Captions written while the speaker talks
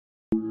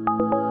Hey,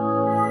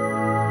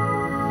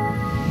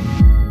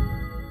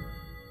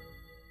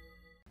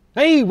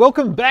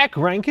 welcome back,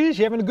 Rankers.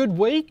 You having a good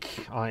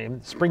week? I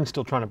am. Spring's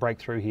still trying to break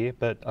through here,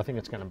 but I think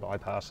it's going to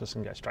bypass us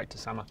and go straight to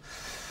summer.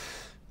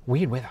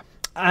 Weird weather.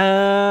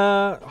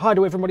 Hi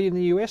to everybody in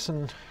the US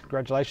and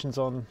congratulations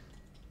on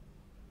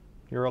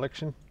your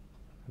election.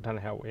 I don't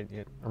know how it went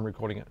yet. I'm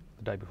recording it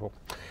the day before.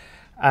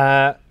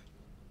 I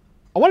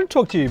want to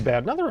talk to you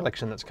about another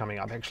election that's coming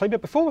up, actually, but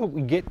before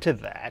we get to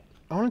that,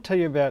 I want to tell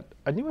you about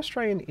a new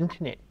Australian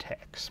internet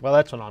tax. Well,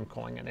 that's what I'm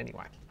calling it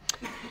anyway.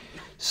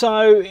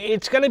 So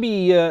it's going to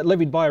be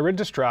levied by a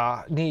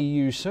registrar near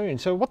you soon.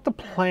 So what the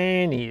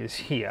plan is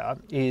here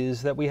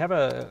is that we have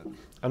an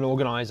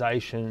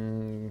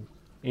organisation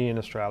in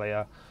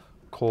Australia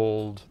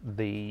called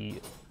the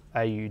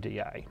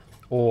AUDA,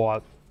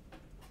 or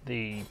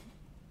the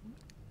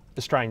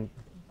Australian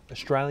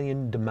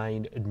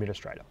Domain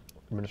Administration,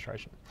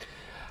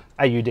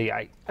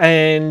 AUDA.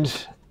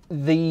 And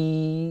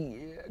the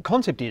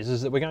concept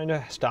is that we're going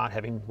to start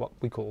having what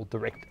we call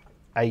direct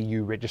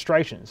AU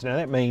registrations. Now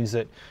that means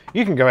that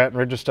you can go out and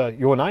register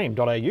your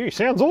name.au.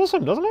 Sounds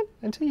awesome, doesn't it?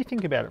 Until you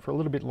think about it for a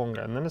little bit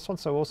longer, and then it's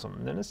not so awesome.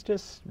 And then it's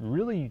just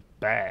really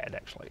bad,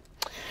 actually.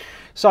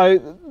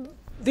 So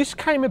this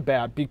came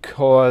about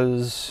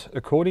because,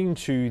 according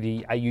to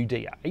the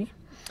AUDA,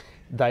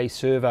 they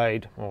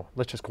surveyed, or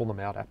let's just call them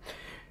OUDA,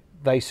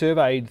 they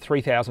surveyed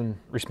 3,000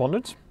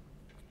 respondents,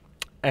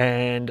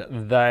 and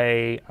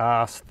they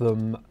asked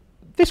them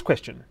this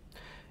question: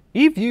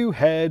 if you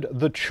had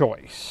the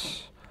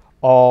choice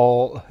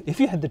to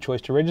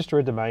register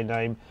a domain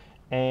name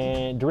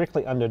and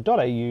directly under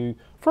 .au,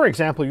 for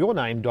example,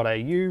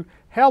 yourname.au,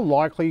 how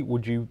likely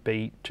would you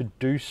be to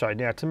do so?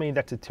 Now, to me,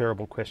 that's a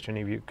terrible question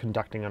if you're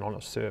conducting an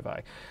honest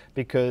survey,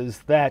 because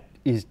that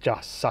is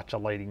just such a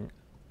leading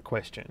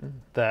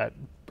question that,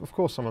 of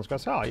course, someone's going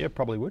to say, oh, yeah,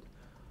 probably would.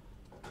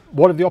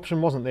 What if the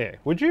option wasn't there?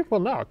 Would you?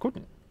 Well, no, I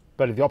couldn't.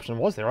 But if the option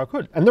was there, I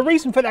could. And the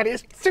reason for that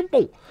is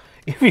simple.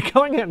 If you're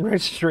going out and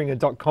registering a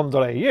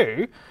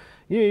 .com.au,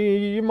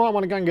 you might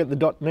want to go and get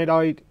the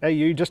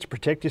 .net.au just to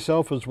protect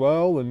yourself as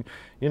well. And,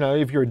 you know,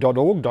 if you're a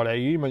 .org.au,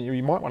 you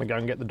might want to go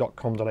and get the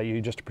 .com.au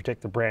just to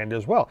protect the brand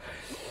as well.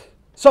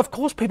 So, of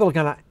course, people are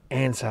going to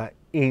answer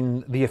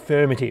in the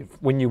affirmative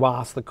when you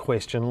ask the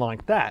question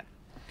like that.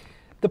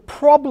 The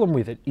problem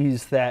with it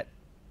is that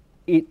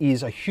it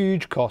is a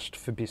huge cost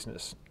for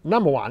business.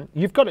 Number one,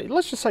 you've got to,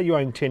 let's just say you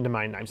own 10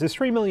 domain names. There's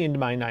 3 million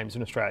domain names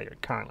in Australia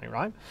currently,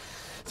 right?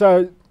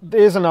 So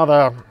there's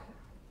another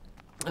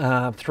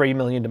 3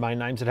 million domain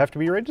names that have to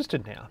be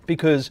registered now,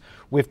 because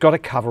we've got to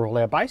cover all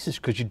our bases,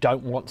 because you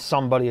don't want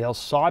somebody else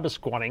cyber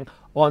squatting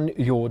on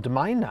your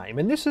domain name.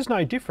 And this is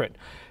no different.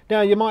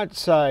 Now you might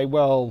say,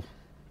 well,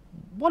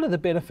 what are the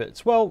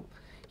benefits? Well,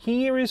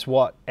 here is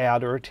what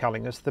OUDA are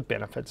telling us the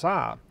benefits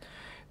are.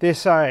 They're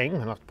saying,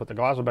 and I'll put the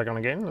glasses back on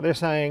again, they're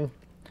saying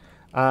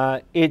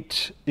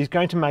it is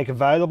going to make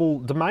available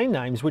domain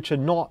names which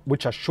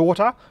are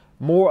shorter,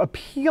 more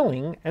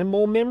appealing and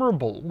more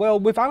memorable.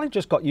 Well, we've only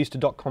just got used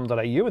to .com.au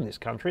in this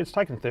country. It's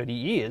taken 30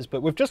 years,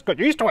 but we've just got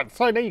used to it.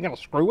 So now you're going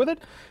to screw with it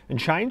and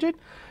change it.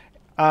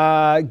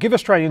 Give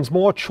Australians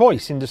more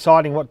choice in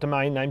deciding what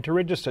domain name to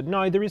register.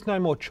 No, there is no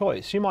more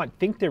choice. You might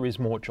think there is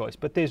more choice,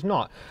 but there's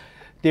not.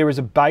 There is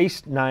a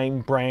base name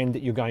brand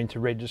that you're going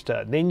to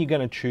register. Then you're going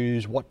to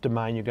choose what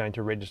domain you're going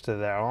to register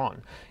that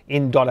on.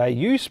 In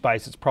 .au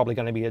space, it's probably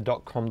going to be a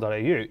 .com.au.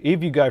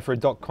 If you go for a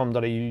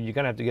 .com.au, you're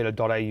going to have to get a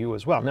 .au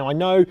as well. Now, I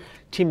know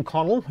Tim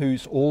Connell,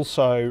 who's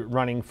also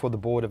running for the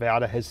board of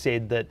OUDA, has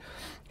said that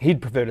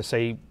he'd prefer to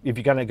see, if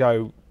you're going to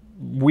go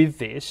with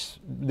this,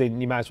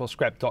 then you may as well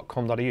scrap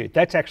 .com.au.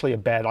 That's actually a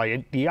bad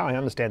idea. I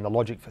understand the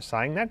logic for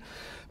saying that,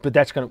 but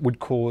that's would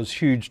cause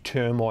huge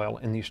turmoil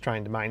in the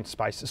Australian domain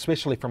space,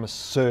 especially from a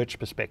search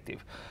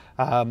perspective,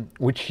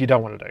 which you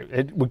don't want to do.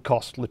 It would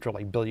cost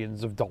literally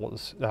billions of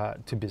dollars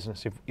to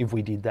business if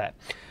we did that.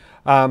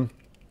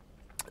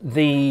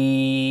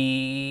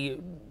 They're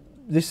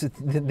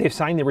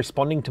saying they're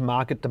responding to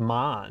market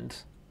demand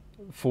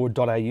for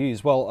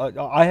 .aus. Well,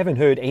 I haven't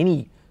heard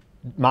any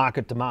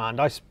market demand.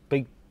 I've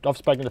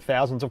spoken to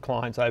thousands of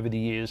clients over the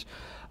years,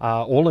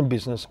 all in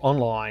business,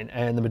 online,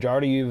 and the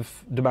majority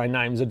of domain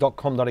names are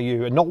 .com.au,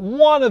 and not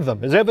one of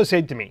them has ever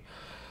said to me,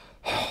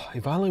 oh,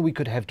 if only we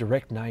could have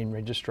direct name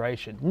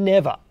registration.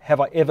 Never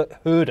have I ever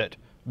heard it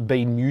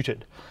being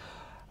muted.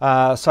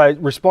 So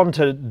respond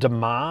to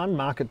demand,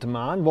 market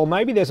demand. Well,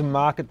 maybe there's a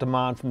market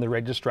demand from the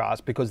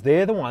registrars, because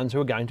they're the ones who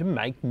are going to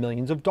make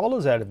millions of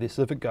dollars out of this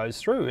if it goes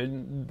through,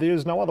 and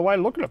there's no other way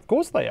to look at it. Of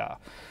course they are.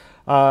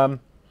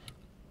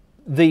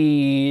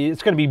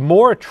 It's going to be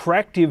more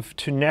attractive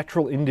to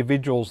natural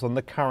individuals than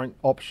the current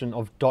option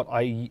of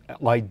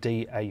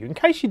 .idau. In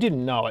case you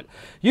didn't know it,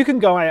 you can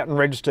go out and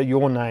register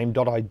your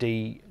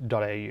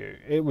name.id.au.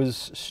 It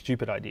was a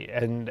stupid idea,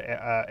 and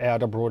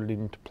OUDA brought it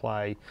into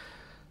play,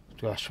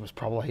 gosh, it was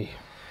probably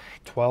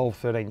 12,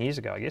 13 years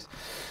ago, I guess.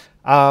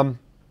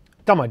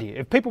 Dumb idea.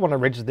 If people want to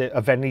register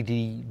a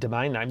vanity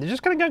domain name, they're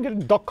just going to go and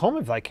get a .com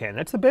if they can.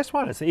 That's the best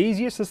one. It's the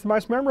easiest, it's the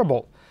most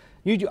memorable.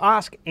 You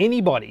ask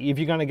anybody if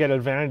you're going to get a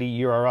vanity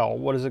URL,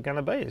 what is it going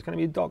to be? It's going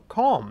to be a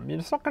 .com.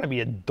 It's not going to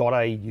be a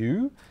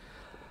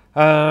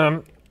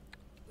 .au.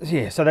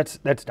 Yeah, so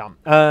that's dumb.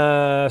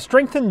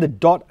 Strengthen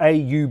the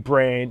 .au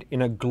brand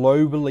in a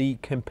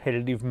globally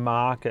competitive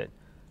market.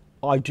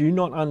 I do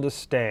not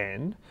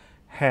understand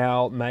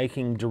how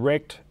making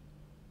direct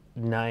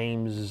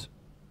names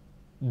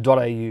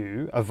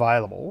 .au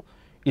available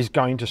is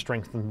going to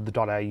strengthen the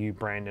 .au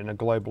brand in a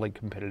globally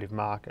competitive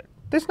market.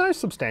 There's no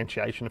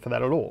substantiation for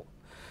that at all.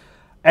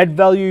 Add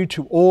value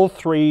to all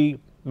three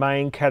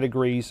main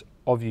categories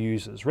of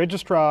users: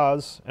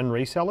 registrars and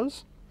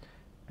resellers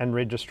and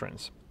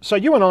registrants. So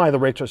you and I are the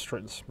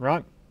registrants,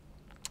 right?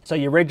 So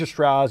your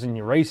registrars and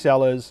your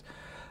resellers.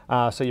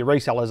 So your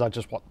resellers are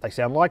just what they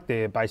sound like.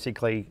 They're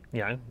basically,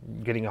 you know,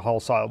 getting a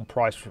wholesale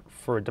price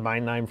for a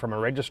domain name from a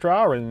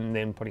registrar and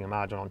then putting a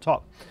margin on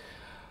top.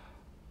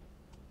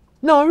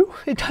 No,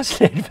 it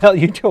doesn't add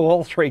value to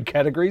all three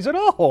categories at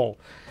all.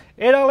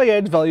 It only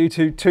adds value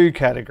to two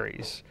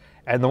categories.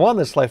 And the one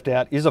that's left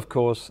out is, of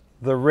course,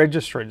 the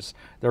registrants.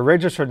 The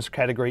registrants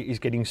category is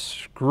getting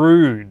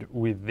screwed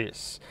with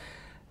this.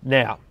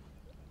 Now,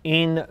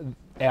 in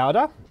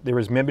Outer, there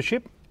is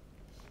membership.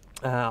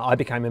 I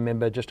became a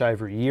member just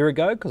over a year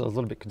ago because I was a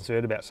little bit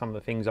concerned about some of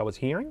the things I was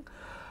hearing.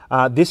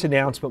 This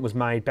announcement was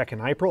made back in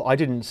April. I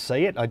didn't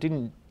see it. I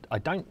don't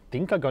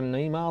think I got an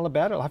email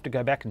about it. I'll have to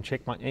go back and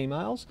check my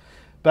emails.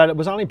 But it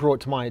was only brought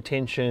to my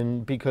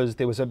attention because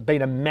there was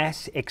been a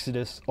mass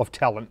exodus of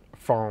talent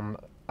from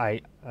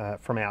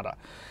Outer.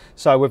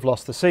 So we've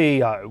lost the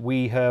CEO,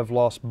 we have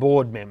lost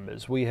board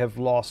members, we have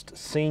lost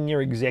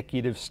senior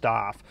executive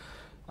staff.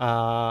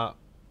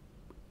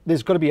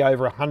 There's got to be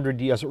over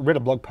 100 years. I read a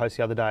blog post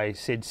the other day,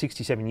 said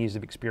 67 years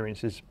of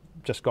experience is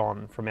just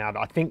gone from Outer.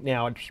 I think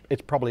now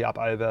it's probably up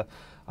over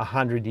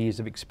 100 years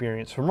of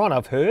experience. From what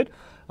I've heard,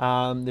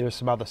 there are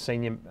some other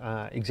senior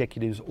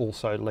executives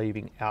also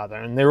leaving Outer,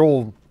 and they're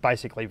all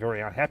basically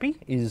very unhappy,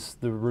 is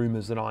the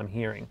rumours that I'm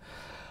hearing.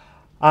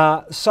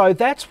 So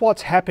that's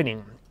what's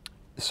happening.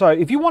 So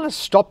if you want to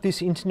stop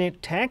this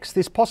internet tax,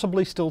 there's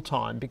possibly still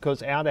time,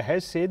 because Outer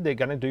has said they're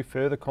going to do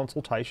further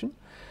consultation.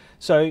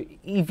 So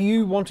if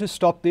you want to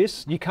stop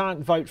this, you can't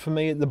vote for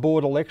me at the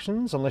board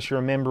elections unless you're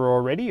a member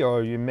already,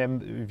 or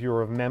if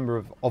you're a member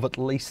of at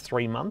least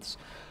 3 months.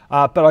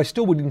 But I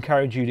still would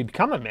encourage you to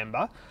become a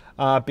member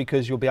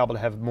because you'll be able to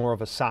have more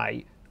of a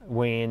say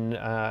when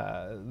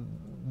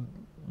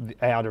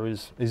Outer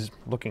is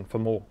looking for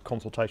more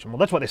consultation. Well,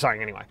 that's what they're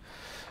saying anyway.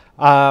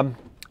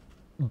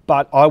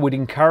 But I would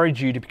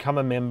encourage you to become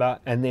a member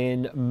and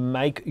then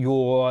make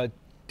your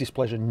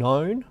displeasure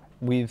known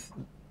with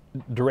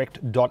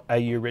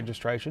direct.au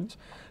registrations,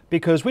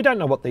 because we don't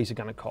know what these are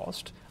going to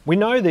cost. We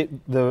know that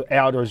the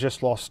Outer has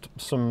just lost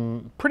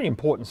some pretty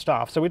important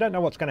staff, so we don't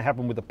know what's going to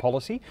happen with the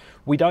policy.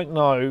 We don't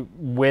know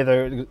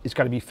whether it's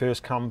going to be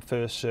first come,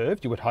 first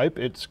served. You would hope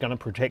it's going to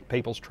protect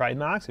people's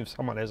trademarks. If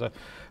someone has a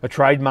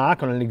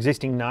trademark on an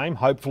existing name,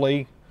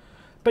 hopefully.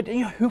 But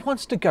you know, who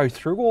wants to go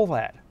through all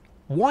that?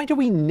 Why do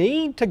we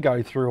need to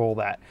go through all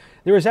that?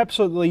 There is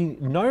absolutely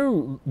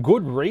no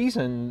good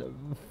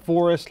reason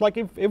for us. Like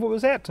if it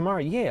was out tomorrow,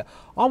 yeah,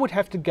 I would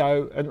have to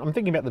go, and I'm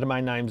thinking about the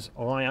domain names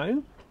I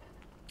own,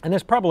 and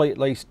there's probably at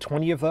least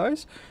 20 of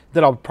those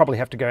that I would probably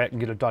have to go out and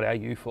get a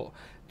 .au for,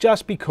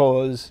 just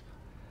because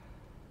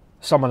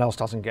someone else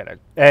doesn't get it.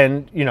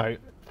 And you know,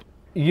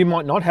 you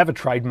might not have a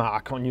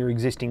trademark on your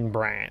existing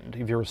brand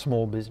if you're a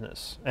small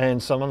business,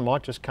 and someone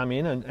might just come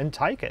in and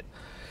take it.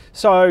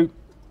 So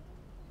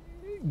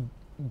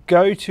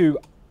go to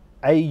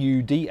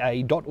auda.org.au,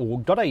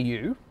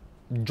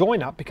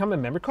 join up, become a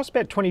member. It costs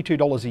about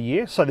 $22 a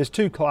year. So there's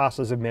two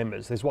classes of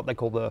members. There's what they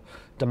call the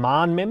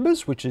demand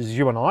members, which is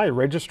you and I,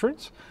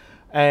 registrants,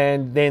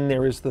 and then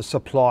there is the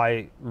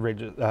supply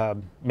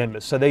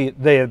members. So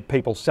they're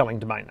people selling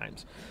domain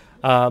names.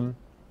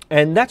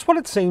 And that's what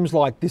it seems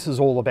like this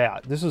is all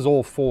about. This is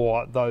all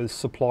for those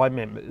supply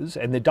members,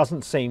 and there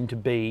doesn't seem to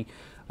be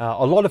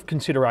a lot of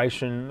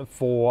consideration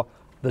for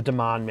the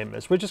demand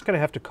members. We're just going to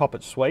have to cop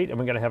it sweet, and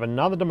we're going to have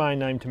another domain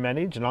name to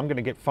manage, and I'm going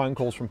to get phone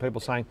calls from people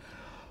saying,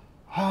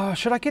 oh,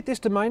 should I get this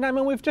domain name?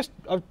 And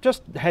I've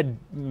just had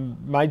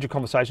major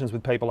conversations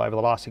with people over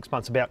the last 6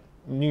 months about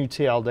new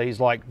TLDs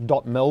like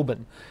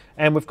 .melbourne,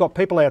 and we've got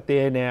people out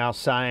there now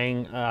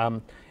saying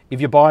if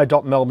you buy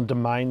a .melbourne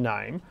domain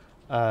name,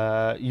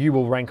 you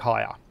will rank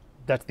higher.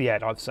 That's the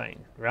ad I've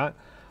seen, right?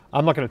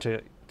 I'm not going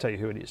to tell you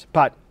who it is,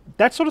 but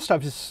that sort of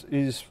stuff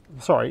is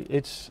sorry,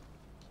 it's,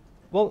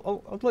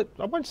 well,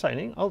 I won't say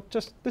anything.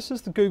 This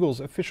is the Google's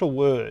official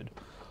word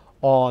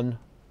on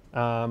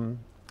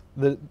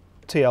the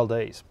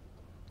TLDs.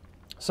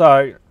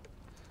 So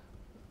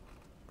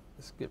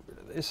let's get rid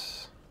of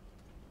this.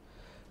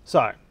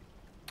 So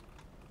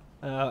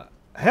how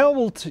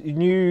will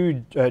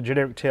new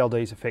generic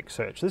TLDs affect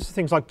search? This is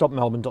things like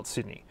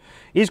 .melbourne.sydney.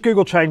 Is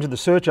Google changing the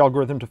search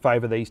algorithm to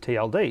favour these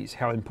TLDs?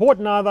 How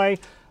important are they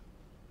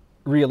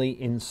really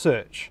in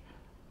search?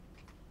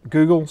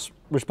 Google's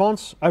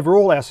response: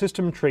 overall, our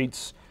system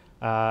treats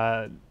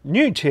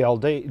new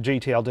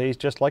gTLDs,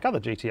 just like other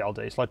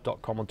gTLDs, like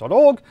 .com or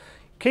 .org.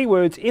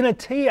 Keywords in a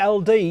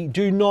TLD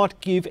do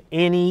not give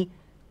any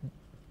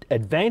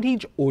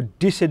advantage or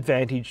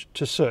disadvantage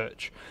to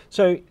search.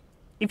 So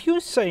if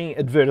you're seeing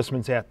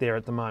advertisements out there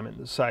at the moment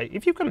that say,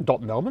 if you've got a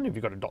 .Melbourne, if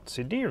you've got a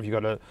 .Sydney, or if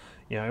you've got a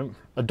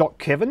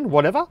 .Kevin,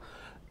 whatever,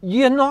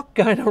 you're not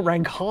going to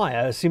rank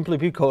higher simply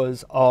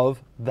because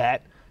of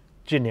that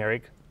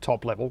generic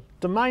top-level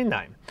domain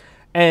name.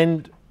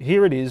 And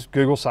here it is,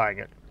 Google saying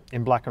it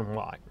in black and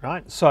white,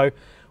 right? So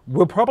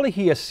we'll probably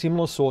hear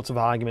similar sorts of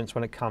arguments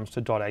when it comes to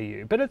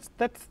 .au, but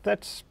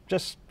that's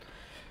just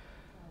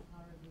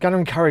going to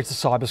encourage the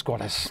cyber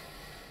squatters.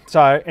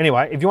 So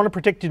anyway, if you want to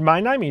protect your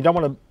domain name and you don't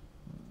want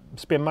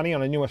to spend money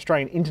on a new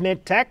Australian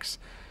internet tax,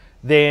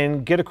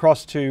 then get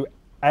across to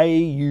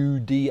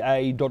auda.org.au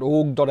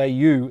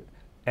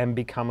and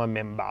become a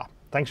member.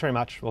 Thanks very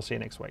much. We'll see you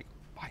next week.